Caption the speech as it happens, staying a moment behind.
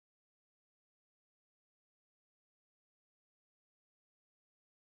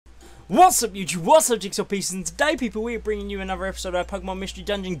What's up YouTube, what's up Jigsaw Pieces, and today people we are bringing you another episode of our Pokemon Mystery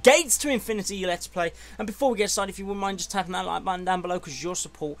Dungeon Gates to Infinity Let's Play. And before we get started, if you wouldn't mind just tapping that like button down below, because your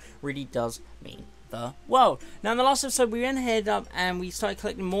support really does mean the world. Now in the last episode we went ahead up and we started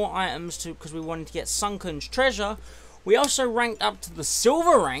collecting more items because we wanted to get Sunken's treasure. We also ranked up to the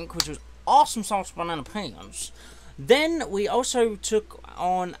silver rank, which was awesome sauce banana pants. Then we also took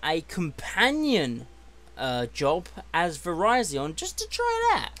on a companion job as Virizion just to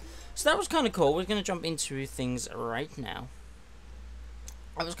try it out. So that was kind of cool. We're going to jump into things right now.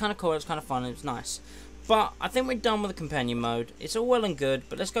 It was kind of cool, it was kind of fun, it was nice. But I think we're done with the companion mode. It's all well and good,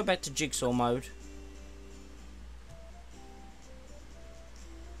 but let's go back to Jigsaw mode.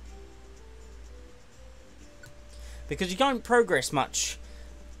 Because you don't progress much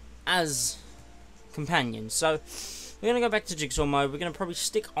as companions. So we're going to go back to Jigsaw mode. We're going to probably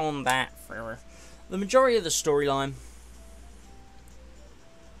stick on that for the majority of the storyline.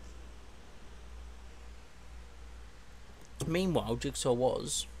 Meanwhile, Jigsaw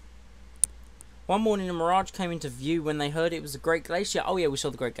was... One morning a mirage came into view when they heard it was the Great Glacier. Oh yeah, we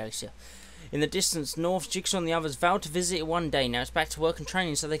saw the Great Glacier. In the distance north, Jigsaw and the others vowed to visit it one day. Now it's back to work and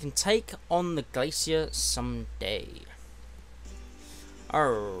training so they can take on the glacier someday.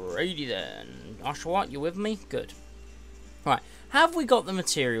 Alrighty then. Oshawott, you with me? Good. Right, have we got the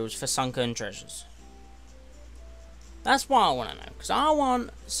materials for Sunken treasures? That's what I want to know, because I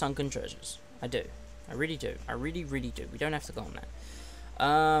want Sunken treasures. I do. I really do. I really, really do. We don't have to go on that.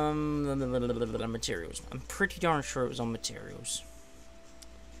 Materials. I'm pretty darn sure it was on materials.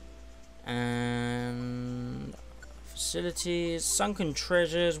 And facilities, Sunken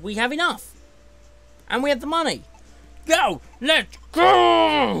treasures. We have enough, and we have the money. Go! Let's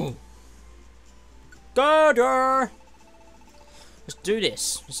go! Go! Let's do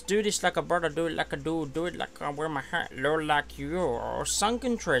this. Let's do this like a brother. Do it like a dude. Do it like I wear my hat. Lord, like your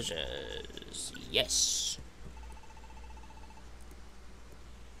Sunken treasures. Yes.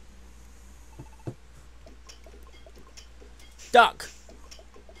 Duck.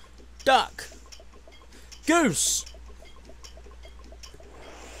 Duck. Goose.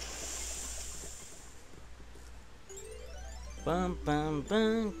 Bum bum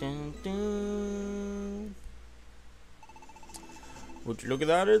bum dun dun. Would you look at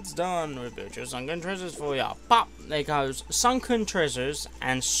that? It's done. We built your Sunken treasures for ya. Pop! There goes Sunken treasures,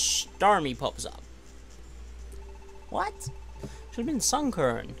 and Starmie pops up. What? Should have been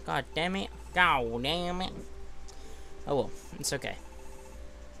Sunkern. God damn it. God damn it. Oh well, it's okay.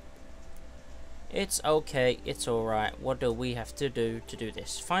 It's okay. It's alright. What do we have to do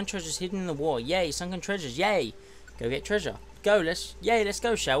this? Find treasures hidden in the water. Yay, Sunken treasures. Yay. Go get treasure. Go, let's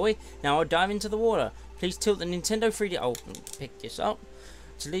go, shall we? Now I'll dive into the water. Please tilt the Nintendo 3D. Oh, pick this up.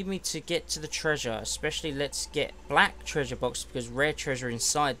 To lead me to get to the treasure. Especially let's get black treasure boxes because rare treasure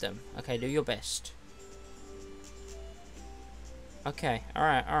inside them. Okay, do your best. Okay,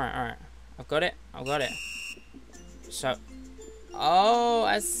 alright. I've got it. So, oh,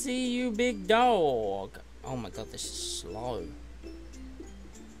 I see you, big dog. Oh my god, this is slow.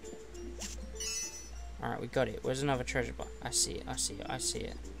 Alright, we got it. Where's another treasure box? I see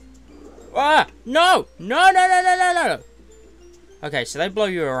it. Ah! No! No! Okay, so they blow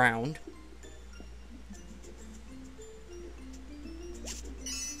you around.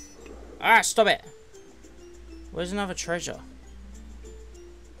 Ah, stop it! Where's another treasure?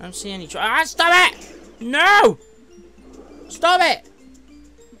 I don't see any treasure. Ah, stop it! No! Stop it!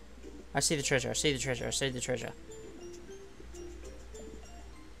 I see the treasure.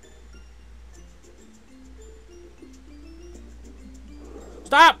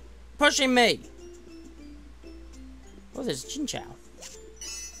 Stop pushing me! Oh, there's a Chinchou.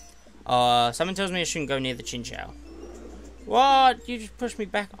 Someone tells me I shouldn't go near the Chinchou. What? You just pushed me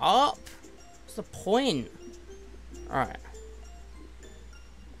back up? What's the point? Alright.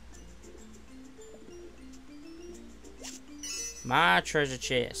 My treasure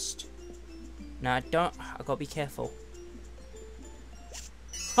chest. Now I gotta be careful.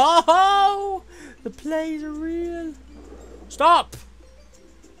 Oh! The plays are real. Stop!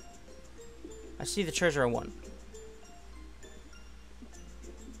 I see the treasure I want.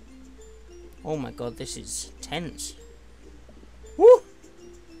 Oh my god, this is tense. Woo!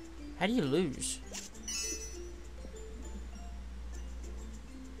 How do you lose?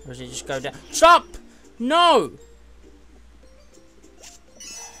 Or does it just go down? Stop! No!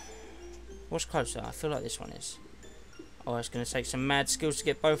 What's closer? I feel like this one is. Oh, it's going to take some mad skills to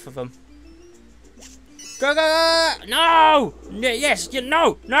get both of them. Go, go, go! No! Yes,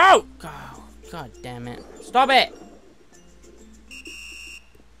 no! No! God damn it. Stop it!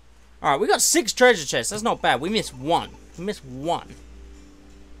 Alright, we got 6 treasure chests. That's not bad. We missed one. We missed one.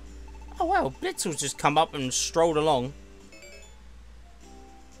 Oh wow, Blitzel's just come up and strolled along.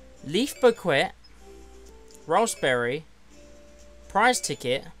 Leaf Bouquet, Raspberry, Prize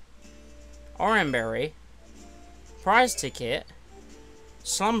Ticket, Oranberry, Prize Ticket,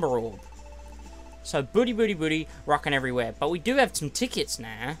 Slumber Orb. So booty, rocking everywhere. But we do have some tickets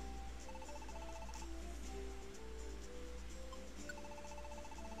now.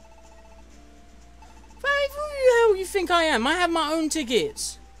 Who the hell you think I am? I have my own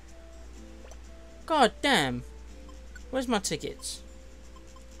tickets. God damn. Where's my tickets?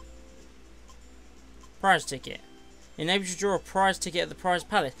 Prize ticket. Enables you to draw a prize ticket at the prize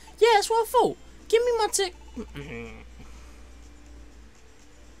palace. Yeah, that's what I thought. Give me my ticket.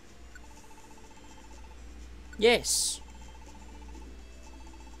 Yes.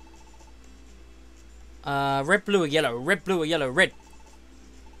 Red, blue, or yellow. Red, blue, or yellow. Red.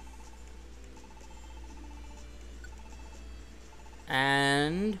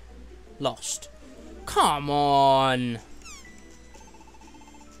 And lost. Come on.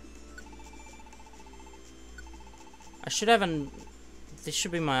 I should have an... This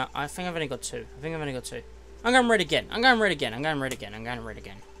should be my... I think I've only got two. I'm going red again. I'm going red again.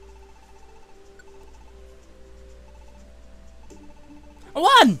 I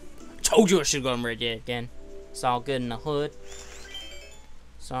won! Told you I should have gone red yet again. It's all good in the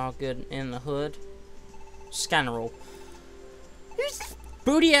hood. Scanner roll.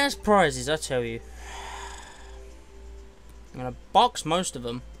 Booty ass prizes, I tell you. I'm gonna box most of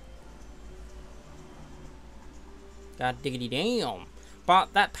them. God diggity damn.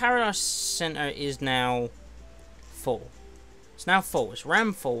 But that Paradise Center is now full. It's now full. It's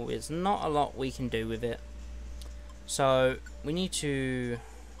ram full. There's not a lot we can do with it. So we need to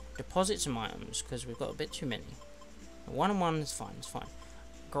deposit some items because we've got a bit too many. 1-on-1 is fine. It's fine.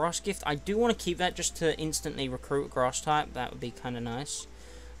 Grass gift. I do want to keep that just to instantly recruit a grass type. That would be kind of nice.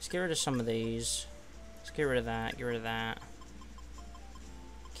 Let's get rid of some of these. Let's get rid of that. Get rid of that.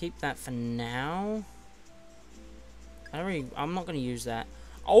 Keep that for now. I'm not going to use that.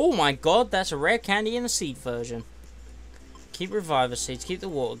 Oh my god, that's a rare candy in the seed version. Keep Reviver Seeds. Keep the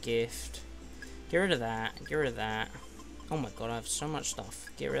water gift. Get rid of that. Get rid of that. Oh my god, I have so much stuff.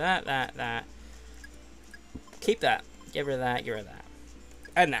 Get rid of that. Keep that. Get rid of that. Get rid of that.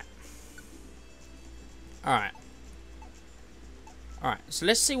 And that. Alright. Alright, so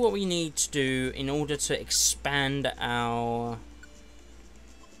let's see what we need to do in order to expand our...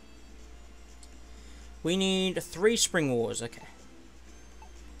 We need 3 Spring Wars, okay.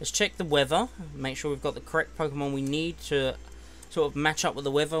 Let's check the weather. Make sure we've got the correct Pokemon we need to sort of match up with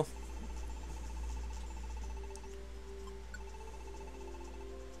the weather.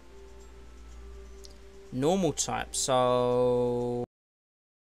 Normal type, so...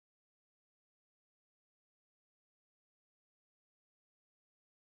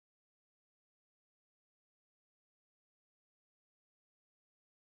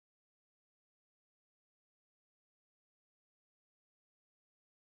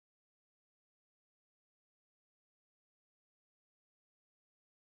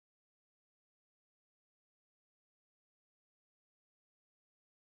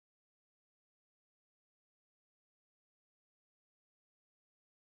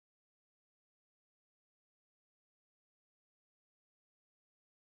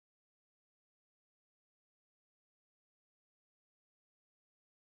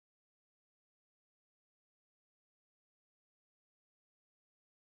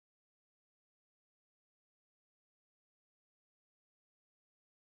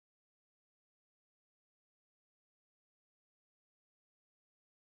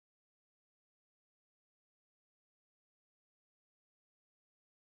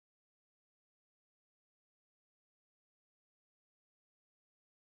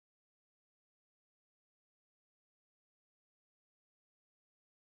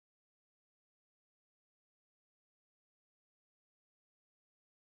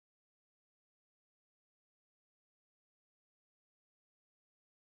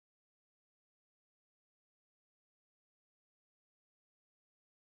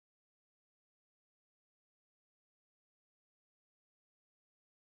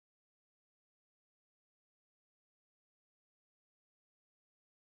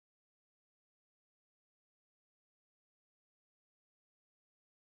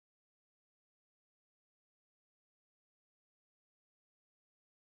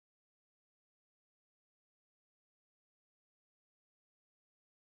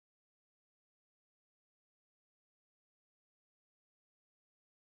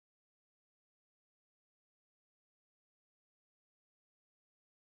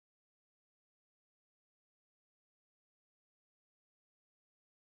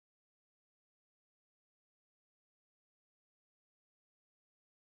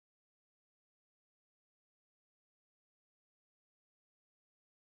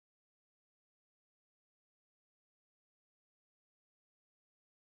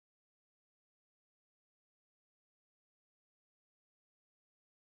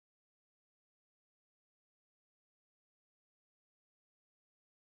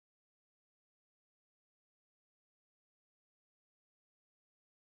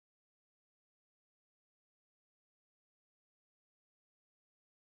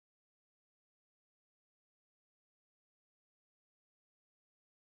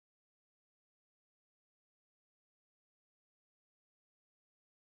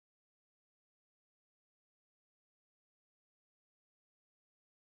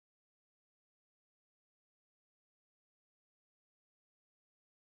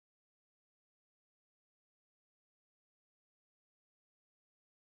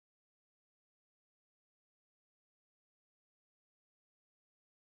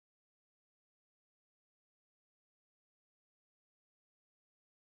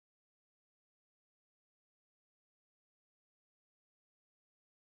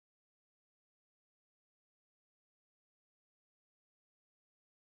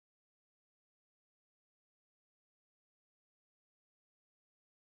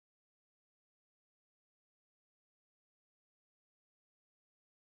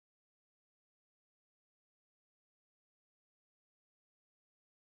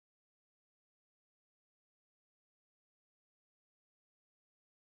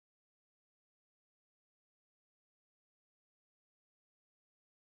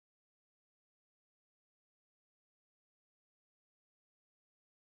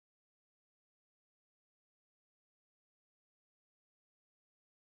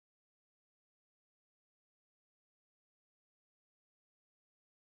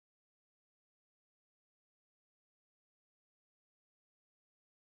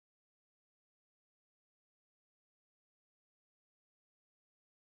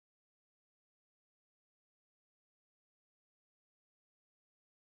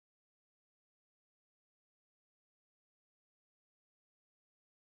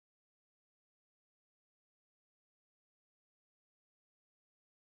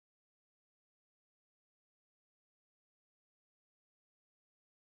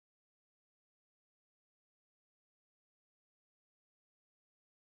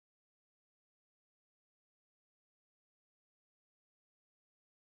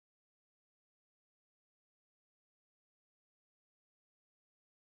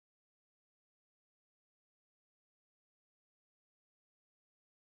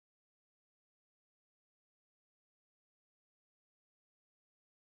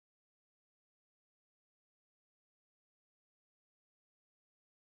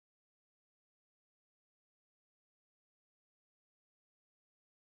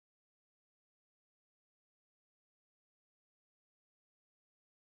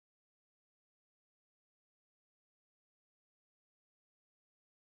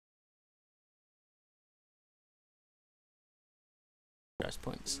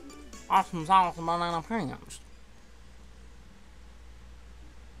 points. Awesome sauce banana premiums.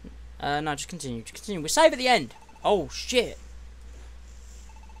 No, just continue. Just continue. We save at the end. Oh shit.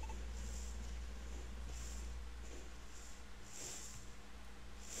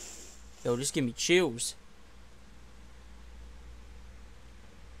 Yo, this give me chills.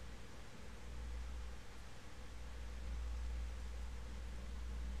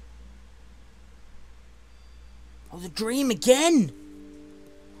 Oh, the dream again!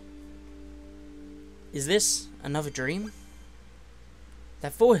 Is this another dream?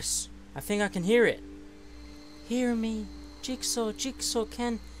 That voice. I think I can hear it. Hear me. Jigsaw. Jigsaw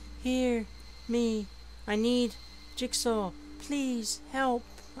can hear me. I need Jigsaw. Please help.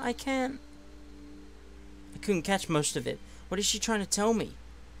 I can't. I couldn't catch most of it. What is she trying to tell me?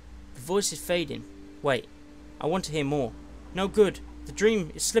 The voice is fading. Wait. I want to hear more. No good. The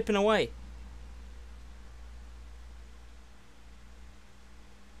dream is slipping away.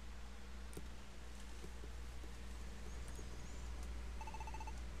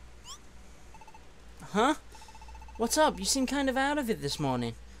 Huh? What's up? You seem kind of out of it this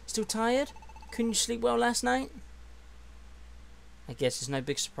morning. Still tired? Couldn't you sleep well last night? I guess it's no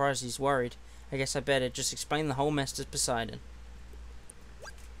big surprise he's worried. I guess I better just explain the whole mess to Poseidon.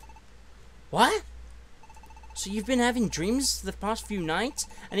 What? So you've been having dreams the past few nights?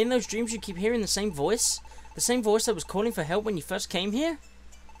 And in those dreams you keep hearing the same voice? The same voice that was calling for help when you first came here?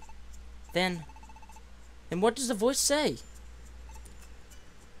 Then what does the voice say?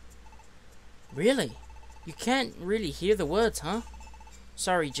 Really? You can't really hear the words, huh?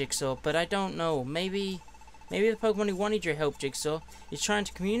 Sorry, Jigsaw, but I don't know. Maybe the Pokemon who wanted your help, Jigsaw, is trying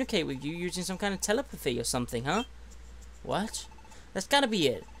to communicate with you using some kind of telepathy or something, huh? What? That's gotta be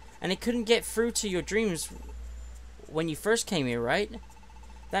it. And it couldn't get through to your dreams when you first came here, right?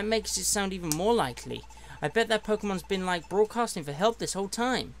 That makes it sound even more likely. I bet that Pokemon's been, like, broadcasting for help this whole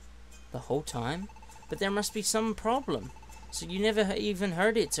time. The whole time? But there must be some problem. So you never even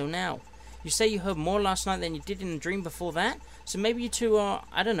heard it till now. You say you heard more last night than you did in the dream before that? So maybe you two are,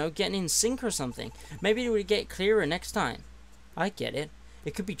 I don't know, getting in sync or something. Maybe it would get clearer next time. I get it.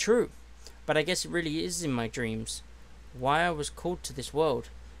 It could be true. But I guess it really is in my dreams. Why I was called to this world.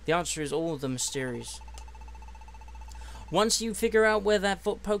 The answer is all the mysteries. Once you figure out where that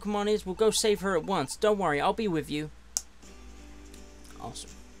Pokemon is, we'll go save her at once. Don't worry, I'll be with you.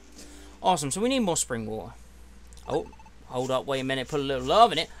 Awesome. Awesome, so we need more spring water. Oh. Hold up, wait a minute, put a little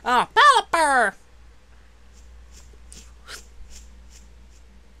love in it. Ah, Pelipper!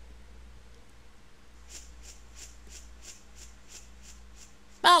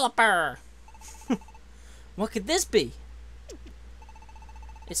 Pelipper! What could this be?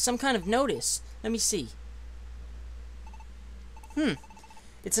 It's some kind of notice. Let me see.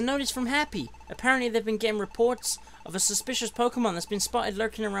 It's a notice from Happy. Apparently they've been getting reports of a suspicious Pokemon that's been spotted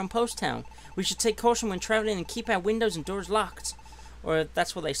lurking around Post Town. We should take caution when traveling and keep our windows and doors locked. Or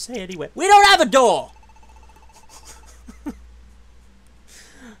that's what they say anyway. We don't have a door!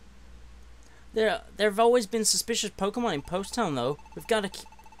 There have always been suspicious Pokemon in Post Town, though. We've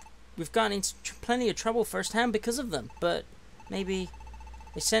gotten into plenty of trouble firsthand because of them. But maybe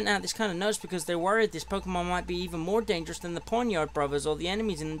they sent out this kind of notice because they're worried this Pokemon might be even more dangerous than the Ponyard brothers or the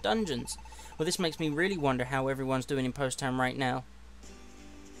enemies in the dungeons. Well, this makes me really wonder how everyone's doing in Post Town right now.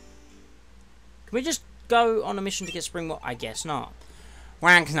 Can we just go on a mission to get Springwater? I guess not.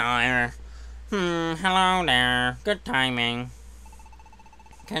 Waxnire. Hello there. Good timing.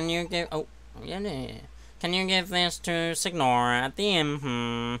 Can you give... Oh, yeah. Can you give this to Signora at the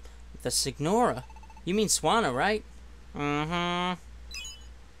inn? The Signora? You mean Swanna, right?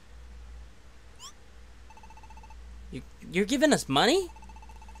 You're giving us money?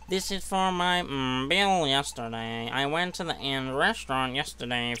 This is for my bill yesterday. I went to the inn restaurant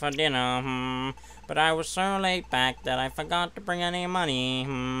yesterday for dinner, but I was so late back that I forgot to bring any money.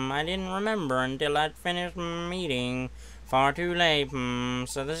 I didn't remember until I'd finished eating. Far too late,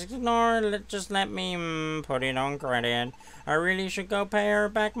 so the Signora just let me put it on credit. I really should go pay her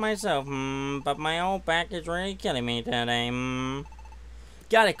back myself, but my old back is really killing me today,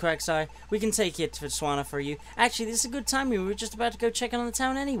 Got it, Quagsire. We can take it to Swanna for you. Actually, this is a good time. We were just about to go check on the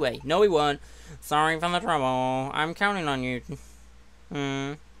town anyway. No, we weren't. Sorry for the trouble. I'm counting on you.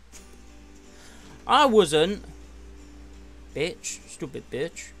 I wasn't. Bitch. Stupid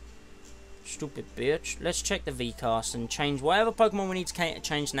bitch. Stupid bitch. Let's check the VCast and change whatever Pokemon we need to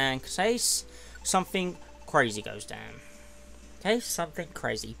change now in case something crazy goes down. Okay, something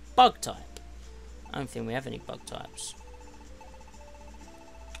crazy. Bug type. I don't think we have any bug types.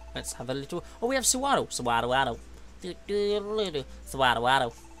 Let's have a little... Oh, we have Sewaddle. Sewaddle-waddle. Do-do-do-do.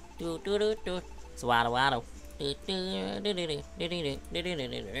 Sewaddle-waddle. Do-do-do-do. Sewaddle-waddle.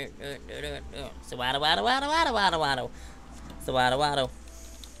 Sawaddle. Sawaddle. Sawaddle.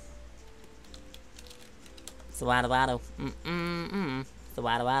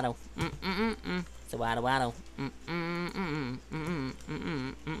 Sawaddle. Sawaddle.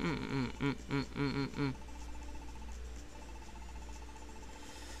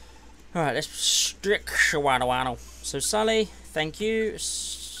 Alright, let's strict Sawaddle. So Sully, thank you.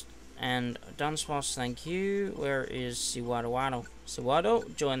 And Dunsparce, thank you. Where is Sawaddle? Sawaddle,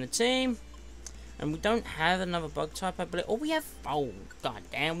 join the team. And we don't have another bug type, I believe. Oh, we have. Oh,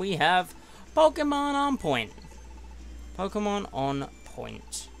 goddamn, we have Pokemon on point. Pokemon on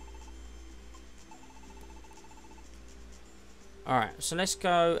point. Alright, so let's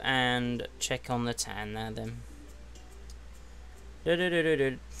go and check on the tan there then.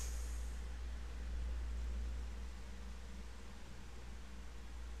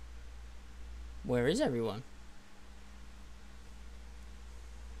 Where is everyone?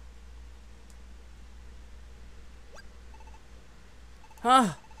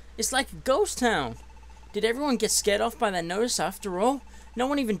 Ah, it's like a ghost town. Did everyone get scared off by that notice after all? No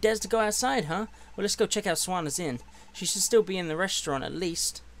one even dares to go outside, huh? Well, let's go check out Swanna's Inn. She should still be in the restaurant at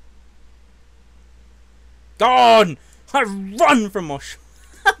least. Gone! I run from Mosh.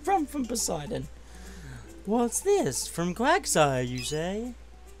 I run from Poseidon. What's this? From Quagsire, you say?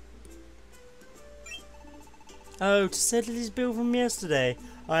 Oh, to settle his bill from yesterday.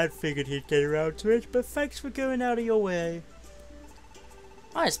 I'd figured he'd get around to it, but thanks for going out of your way.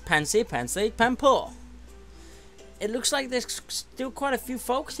 Oh, it's Pansy, Pampoor. It looks like there's still quite a few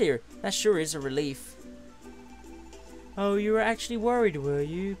folks here. That sure is a relief. Oh, you were actually worried, were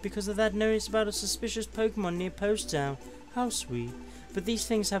you? Because of that notice about a suspicious Pokemon near Post Town. How sweet. But these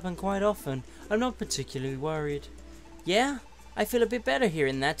things happen quite often. I'm not particularly worried. Yeah? I feel a bit better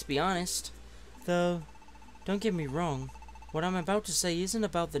hearing that, to be honest. Though, don't get me wrong. What I'm about to say isn't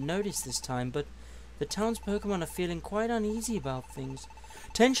about the notice this time, but the town's Pokemon are feeling quite uneasy about things.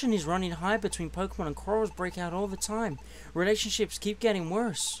 Tension is running high between Pokemon and quarrels break out all the time. Relationships keep getting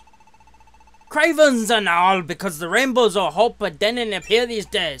worse. Cravens and all, because the rainbows of hope are denning up here these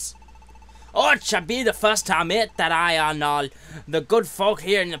days. Oh, it shall be the first time it that I and all the good folk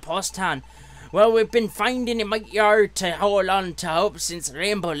here in the post town. Well, we've been finding it mighty hard to hold on to hope since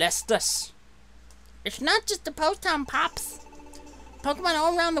Rainbow left us. It's not just the post town, Pops. Pokemon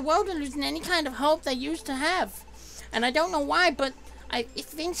all around the world are losing any kind of hope they used to have. And I don't know why, but if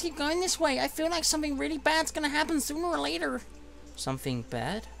things keep going this way, I feel like something really bad's gonna happen sooner or later. Something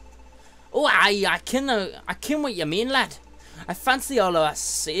bad? Oh, I ken what you mean, lad. I fancy all of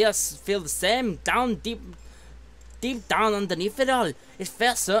us feel the same deep down underneath it all. It's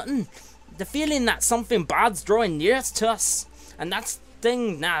fair certain. The feeling that something bad's drawing nearest to us. And that's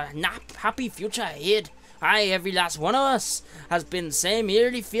thing, happy future ahead. Aye, every last one of us has been the same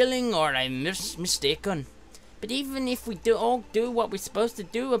eerie feeling, or I'm mistaken. But even if we all do what we're supposed to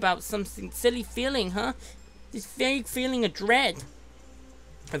do about something silly feeling, huh? This vague feeling of dread.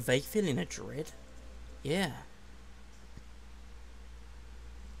 A vague feeling of dread? Yeah.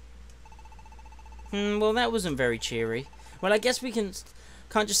 Well, that wasn't very cheery. Well, I guess we can't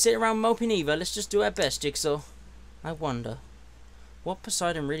just sit around moping either. Let's just do our best, Jigsaw. I wonder what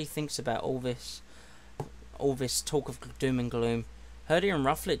Poseidon really thinks about all this talk of doom and gloom. Herdy and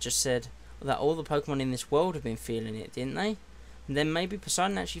Rufflet just said that all the Pokemon in this world have been feeling it, didn't they? And then maybe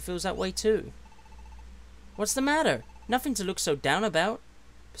Poseidon actually feels that way too. What's the matter? Nothing to look so down about.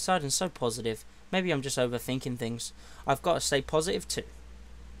 Poseidon's so positive. Maybe I'm just overthinking things. I've got to stay positive too.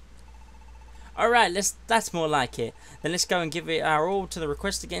 Alright, that's more like it. Then let's go and give it our all to the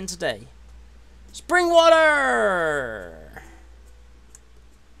request again today. Spring water!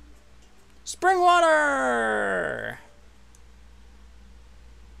 Spring water!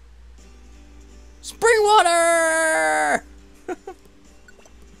 Spring water!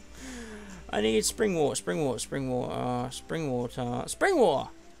 I need spring water.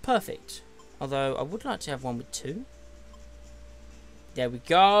 Perfect. Although, I would like to have one with 2. There we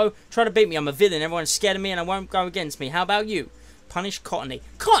go. Try to beat me. I'm a villain. Everyone's scared of me and I won't go against me. How about you? Punish Cottenee.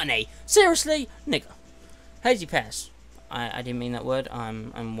 Cottenee? Seriously? Nigga. Hazy pass. I didn't mean that word.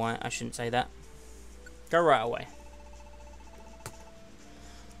 I'm white. I shouldn't say that. Go right away.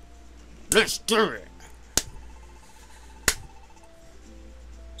 Let's do it.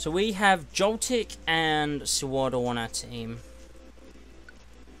 So we have Joltik and Sewaddle on our team.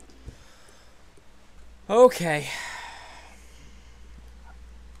 Okay.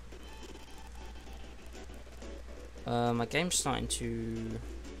 My game's starting to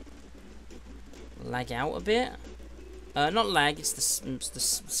lag out a bit. Not lag, it's the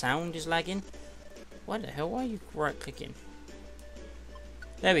sound is lagging. What the hell? Why are you right clicking?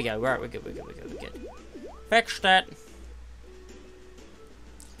 There we go. Right, we're good. We're good. We're good. We're good. Fixed it.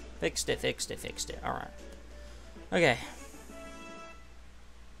 Fixed it. Fixed it. Fixed it. All right. Okay.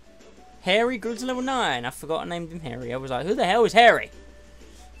 Harry grew to level 9. I forgot I named him Harry. I was like, who the hell is Harry?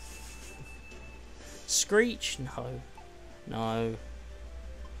 Screech? No. No.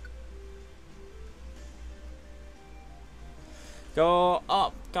 Go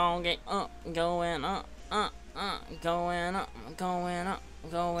up, go get up, going up, going up, going up,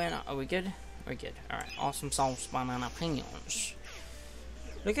 going up. Are we good? We're good. Alright, awesome sauce, banana opinions.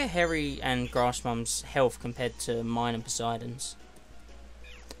 Look at Harry and Grassmum's health compared to mine and Poseidon's.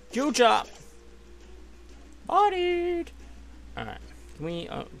 Dual chop! Bodied! Alright, can we...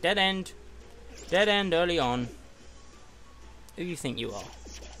 dead end. Dead end early on. Who you think you are?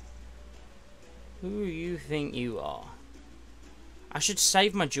 Who you think you are? I should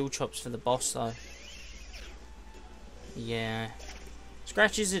save my dual chops for the boss, though. Yeah.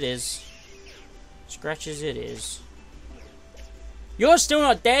 Scratches it is. Scratches it is. You're still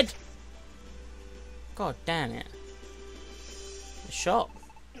not dead! God damn it. The shop.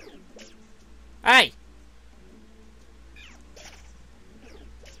 Hey!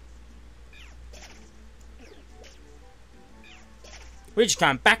 We're just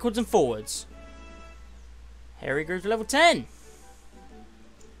going backwards and forwards. Harry grew to level 10.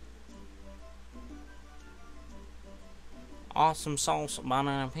 Awesome sauce,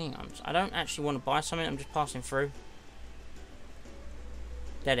 banana peanuts. I don't actually want to buy something, I'm just passing through.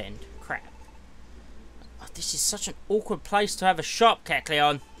 Dead end. Crap. Oh, this is such an awkward place to have a shop,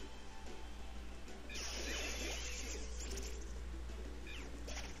 Kecleon.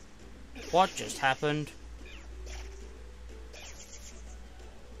 What just happened?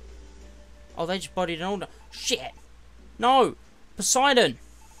 Oh, they just bodied an order. Shit! No! Poseidon!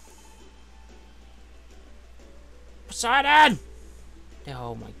 Poseidon!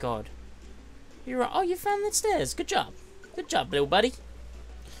 Oh my god. You're right. Oh, you found the stairs. Good job. Good job, little buddy.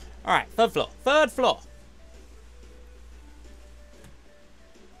 Alright, third floor. Third floor.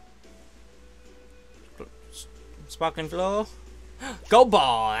 Sparkling floor. Gold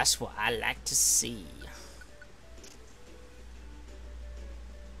bar! That's what I like to see.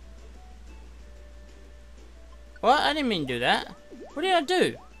 What? I didn't mean to do that. What did I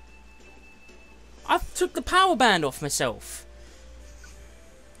do? I took the power band off myself.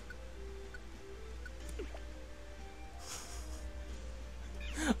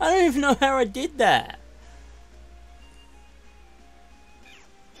 I don't even know how I did that.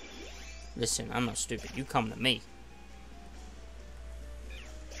 Listen, I'm not stupid. You come to me.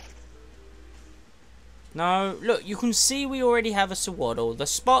 No, look, you can see we already have a Swaddle. The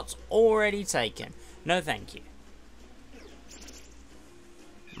spot's already taken. No, thank you.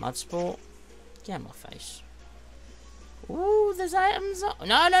 Mudsport. Get out of my face. Ooh, there's items. No,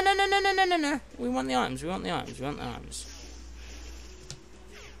 no, no, no, no, no, no, no, no. We want the items. We want the items. We want the items.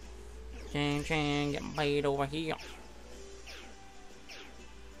 Chang, chang, getting paid over here.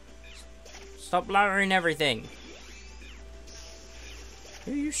 Stop lowering everything.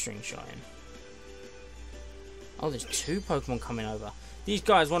 Who are you string shotting? Oh, there's 2 Pokemon coming over. These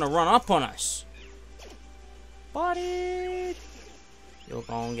guys want to run up on us. Bodied. You're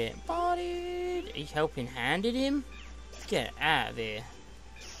gonna get bodied. Are you helping handed him? Get out of there.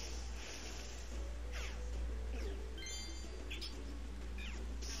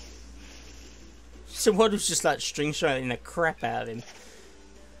 So what was just like string shotting the crap out of him.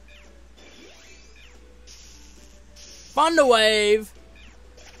 Thunderwave!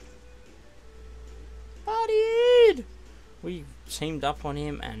 Bodied! We teamed up on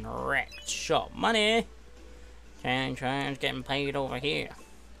him and wrecked shop. Money! Change, getting paid over here.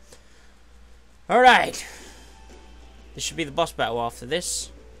 Alright! This should be the boss battle after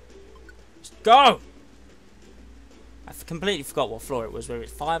this. Let's go! I completely forgot what floor it was, whether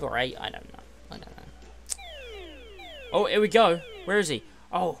it's 5 or 8, I don't know. I don't know. Oh, here we go. Where is he?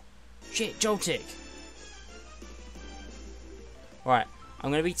 Oh, shit, Joltik. Right, I'm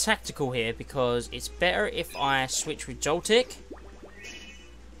going to be tactical here because it's better if I switch with Joltik.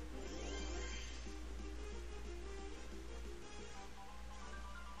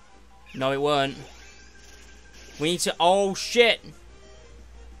 No, it weren't. We need to... Oh, shit.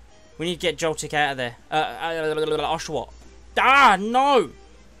 We need to get Joltik out of there. Oshawott. Ah, no!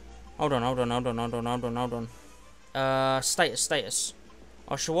 Hold on. Status.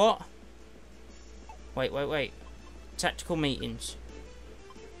 Oshawott. Wait. Tactical meetings.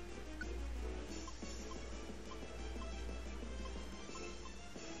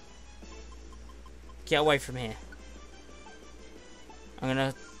 Get away from here. I'm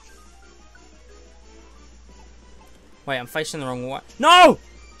gonna... Wait, I'm facing the wrong way. No!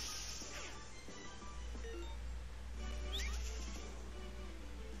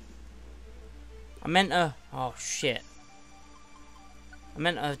 I meant to... Oh, shit. I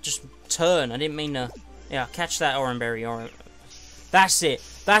meant to just turn. I didn't mean to... Yeah, catch that oranberry. That's it.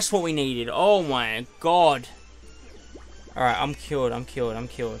 That's what we needed. Oh, my God. Alright, I'm cured. I'm cured. I'm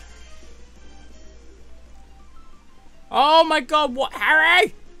cured. Oh, my God. What?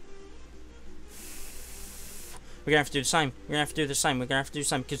 Harry! We're going to have to do the same. We're going to have to do the same. We're going to have to do the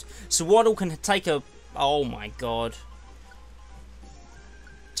same. Because Swaddle can take a... Oh, my God.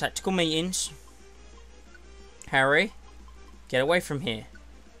 Tactical meetings. Harry, get away from here.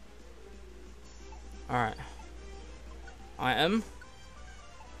 Alright. I'm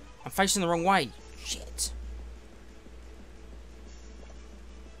facing the wrong way. Shit.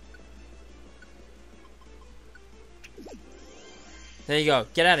 There you go.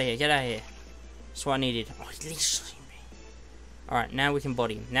 Get out of here. Get out of here. That's what I needed. Oh, he's literally me. Alright, now we can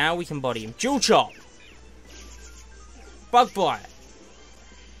body him. Now we can body him. Dual chop. Bug bite.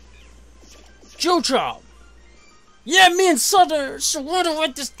 Dual chop. Yeah, me and Swaddle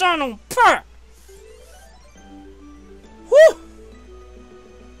went this down on per. Woo!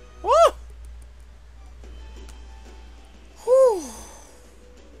 Woo! Woo!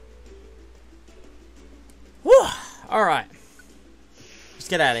 Woo! Alright. Let's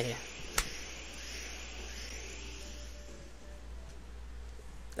get out of here.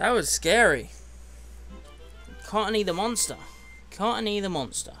 That was scary. Cottenee the monster. Cottenee the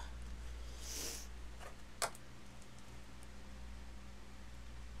monster.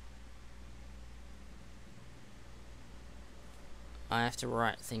 I have to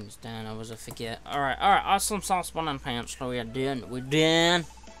write things down, I forget. Alright, awesome sauce, one and pants, so we're done. We're done.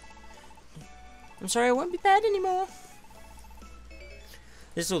 I'm sorry, I won't be bad anymore.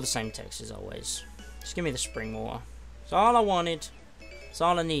 This is all the same text as always. Just give me the spring water. It's all I wanted. It's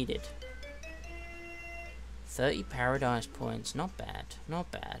all I needed. 30 paradise points. Not bad. Not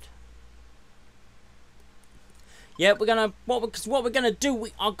bad. Yeah, we're gonna... What we're gonna do,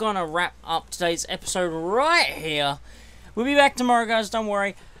 we are gonna wrap up today's episode right here. We'll be back tomorrow, guys, don't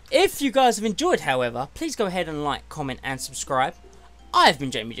worry. If you guys have enjoyed, however, please go ahead and like, comment, and subscribe. I've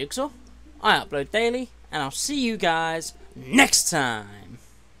been Jamie Jigsaw. I upload daily, and I'll see you guys next time.